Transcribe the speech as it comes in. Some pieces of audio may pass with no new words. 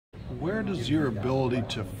Where does your ability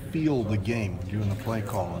to feel the game, doing the play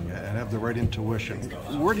calling, and have the right intuition,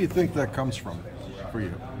 where do you think that comes from for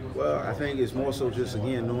you? Well, I think it's more so just,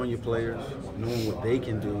 again, knowing your players, knowing what they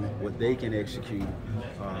can do, what they can execute,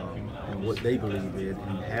 and what they believe in,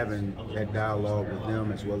 and having that dialogue with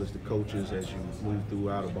them as well as the coaches as you move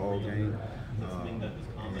throughout a ball game,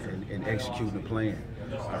 and executing the plan.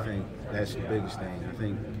 I think that's the biggest thing. I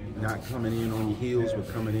think not coming in on your heels,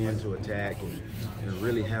 but coming in to attack and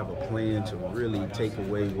really have a plan to really take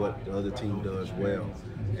away what the other team does well.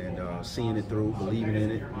 And seeing it through, believing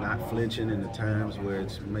in it, not flinching in the times where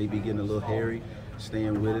it's maybe getting a little hairy,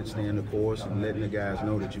 staying with it, staying the course, and letting the guys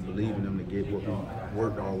know that you believe in them to get what we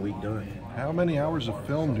worked all week done. How many hours of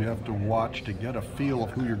film do you have to watch to get a feel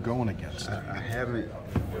of who you're going against? I haven't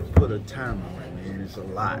put a time on it, man. It's a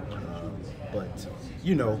lot. But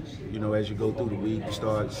you know, as you go through the week, you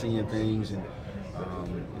start seeing things, and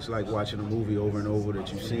it's like watching a movie over and over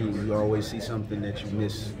that you've seen. You always see something that you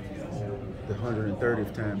miss the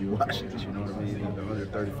 130th time you watch it, you know what I mean? The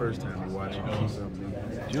 131st time you watch it, you see something.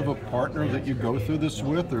 Do you have a partner that you go through this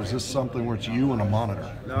with, or is this something where it's you and a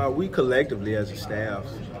monitor? No, we collectively as a staff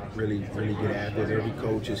really get after it. Every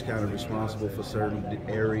coach is kind of responsible for certain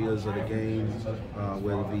areas of the game,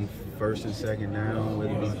 whether it be first and second down,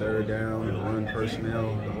 whether it be third down, run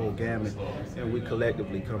personnel, the whole gamut. And we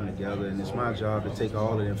collectively come together, and it's my job to take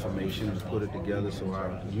all the information and put it together so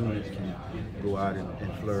our units can go out and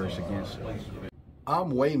flourish against it.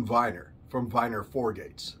 I'm Wayne Viener from Viener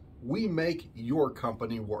Gates. We make your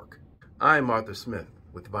company work. I'm Arthur Smith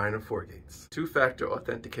with Viener Gates. Two-factor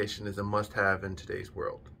authentication is a must-have in today's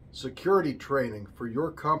world. Security training for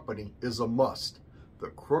your company is a must. The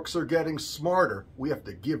crooks are getting smarter. We have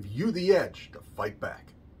to give you the edge to fight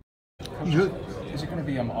back. Is it going to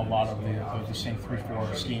be a lot of the same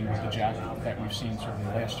 3-4 scheme with the jack that we've seen certainly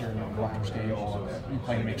last year in the Rutgers game, or are you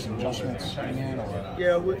planning to make some adjustments heading in? Or?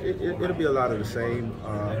 Yeah, it'll be a lot of the same.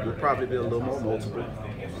 We'll probably be a little more multiple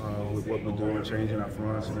with what we're doing, changing our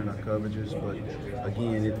fronts and then our coverages. But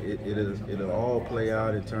again, it'll all play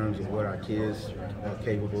out in terms of what our kids are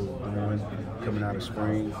capable of doing coming out of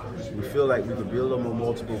spring. We feel like we could be a little more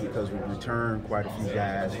multiple because we've returned quite a few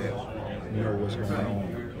guys that know what's going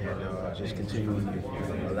on. And just continuing to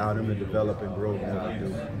allow them to develop and grow in what we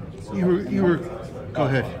do. You were. Go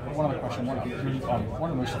ahead. One other question. One of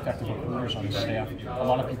the most effective recruiters on the staff. A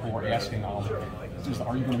lot of people were asking, are you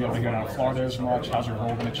going to be able to get out of Florida as much? How's your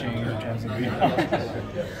role going to change in terms of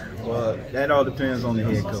Well, that all depends on the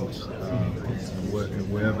head coach.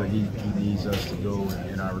 Wherever he needs us to go,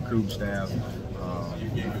 and our recruit staff,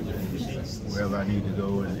 wherever I need to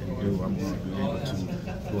go and do, I'm going to be able to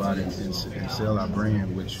go out and sell our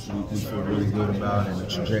brand, which we feel really good about, and the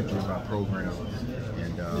trajectory of our program.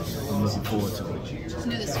 And I'm looking forward to it. I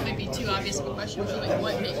know this might be too obvious of a question, but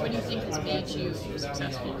like, what do you think has made you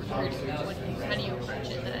successful recruiting? How do you approach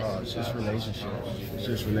it? It's just relationships. It's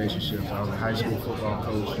just relationships. I was a high school football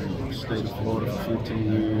coach in the state of Florida for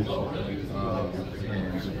 15 years,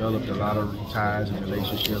 and developed a lot of ties and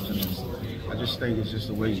relationships. And I just think it's just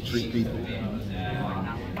the way you treat people.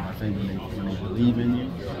 I think when they believe in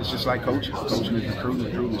you, it's just like coaching. Coaching is recruiting,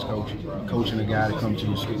 recruiting is coaching. You're coaching a guy to come to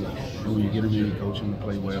your school. And when you get him in, you coach him to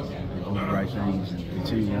play well, and do the right things, and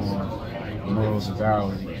continue on the morals and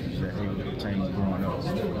values that they would obtain growing up.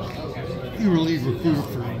 You were lead recruiter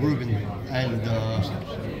for Ruben, and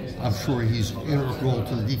I'm sure he's integral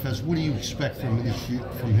to the defense. What do you expect from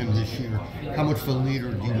him this year? How much of a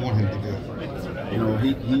leader do you want him to be? You know,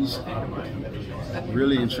 he's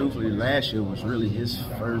really and truthfully, last year was really his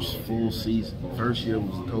first full season. First year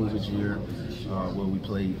was the COVID year, where we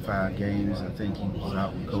played 5 games. I think he was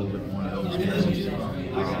out with COVID one of those games.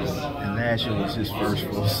 And last year was his first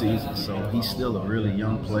full season. So he's still a really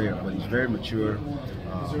young player, but he's very mature.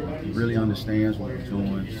 He really understands what he's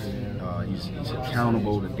doing. He's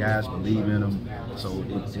accountable. The guys believe in him. So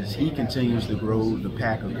as he continues to grow, the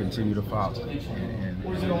pack will continue to follow. And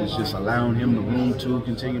it's just allowing him the room to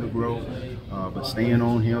continue to grow, but staying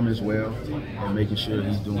on him as well and making sure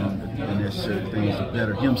he's doing the necessary things to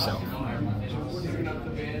better himself.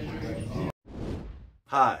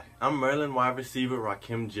 Hi, I'm Maryland wide receiver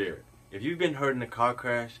Rakim Jarrett. If you've been hurt in a car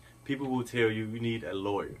crash, people will tell you need a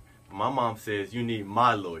lawyer. But my mom says you need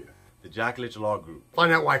my lawyer, the Jack Litch Law Group.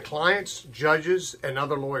 Find out why clients, judges, and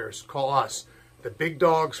other lawyers call us the big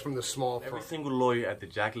dogs from the small firm. Every single lawyer at the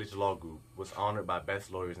Jack Litch Law Group was honored by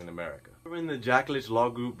Best Lawyers in America. Hiring the Jack Litch Law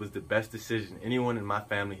Group was the best decision anyone in my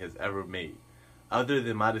family has ever made, other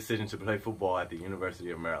than my decision to play football at the University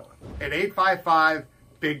of Maryland. At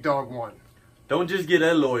 855-BIG-DOG-1. Don't just get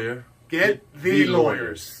a lawyer, Get the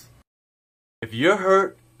lawyers. If you're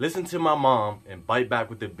hurt, listen to my mom, and bite back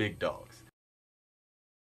with the big dogs.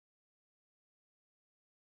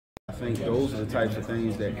 I think those are the types of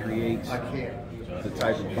things that creates the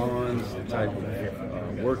type of bonds, the type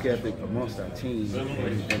of work ethic amongst our team,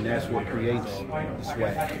 and that's what creates the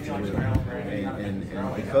swag, if you will. And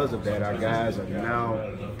because of that, our guys are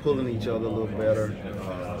now pulling each other a little better,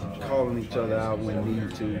 calling each other out when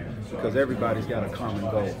needed to, because everybody's got a common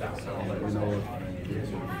goal. And, you know,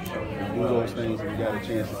 if we do those things, and we got a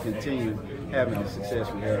chance to continue having the success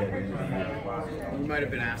we had over the year. You might have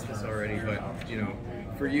been asked this already, but you know,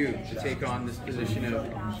 for you to take on this position of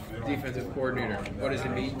defensive coordinator, what does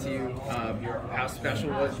it mean to you? How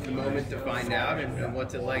special was the moment to find out, and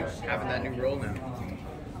what's it like having that new role now?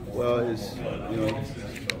 Well, it's, you know,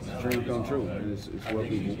 it's a dream come true. It's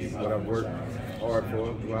what I've worked hard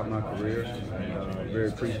for throughout my career. Very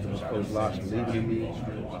appreciative of Coach Locke believing in me,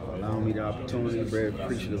 allowing me the opportunity. Very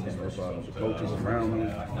appreciative of the coaches around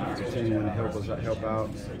me, continuing to help out,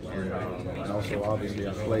 and also obviously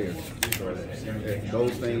our players. So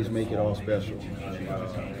those things make it all special,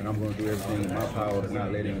 and I'm going to do everything in my power to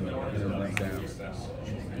not let anyone down.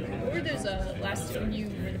 What were those last, when you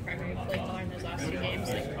were the primary play caller in those last 2 games,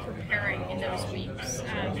 like preparing in those weeks,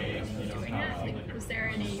 doing that? Like, was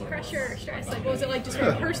there any pressure or stress? Like, what was it like just from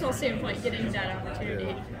a personal standpoint, getting that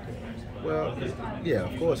opportunity? Well,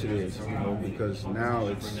 yeah, of course it is, you know, because now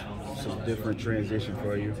it's a different transition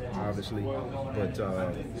for you, obviously. But,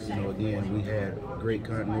 you know, again, we had great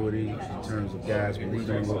continuity in terms of guys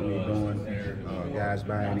believing in what we were doing, guys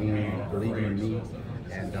buying in, believing in me.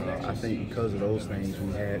 And I think because of those things,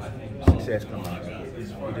 we had success come out of it.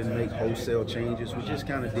 We didn't make wholesale changes. We just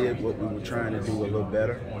kind of did what we were trying to do a little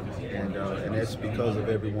better. And that's because of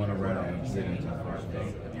everyone around.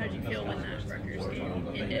 How did you feel when that Rutgers game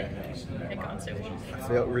ended? Had gone so well? I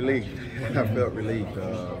felt relieved. I felt relieved.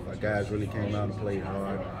 Our guys really came out and played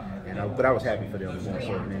hard. But I was happy for them more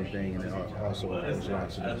so than anything, and also Coach Locke,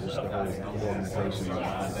 just the whole organization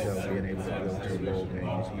itself being able to go to a bowl game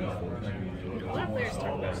is huge for us. A lot of players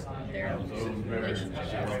talk about their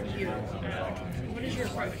relationship with you. What is your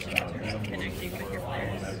approach in terms of connecting with your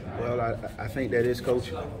players? Well, I think that is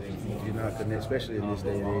coaching. If you're not connect, especially in this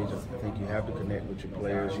day and age, I think you have to connect with your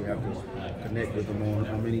players. You have to connect with them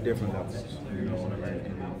on many different levels, you know,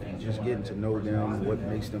 and just getting to know them, what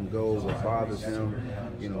makes them go, what bothers them,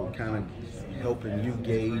 you know, kind of helping you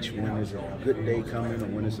gauge when there's a good day coming or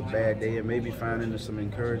when it's a bad day, and maybe finding some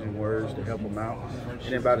encouraging words to help them out.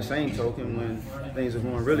 And then by the same token, when things are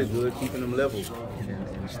going really good, keeping them level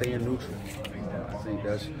and staying neutral. I think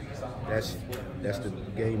that's the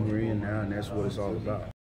game we're in now, and that's what it's all about.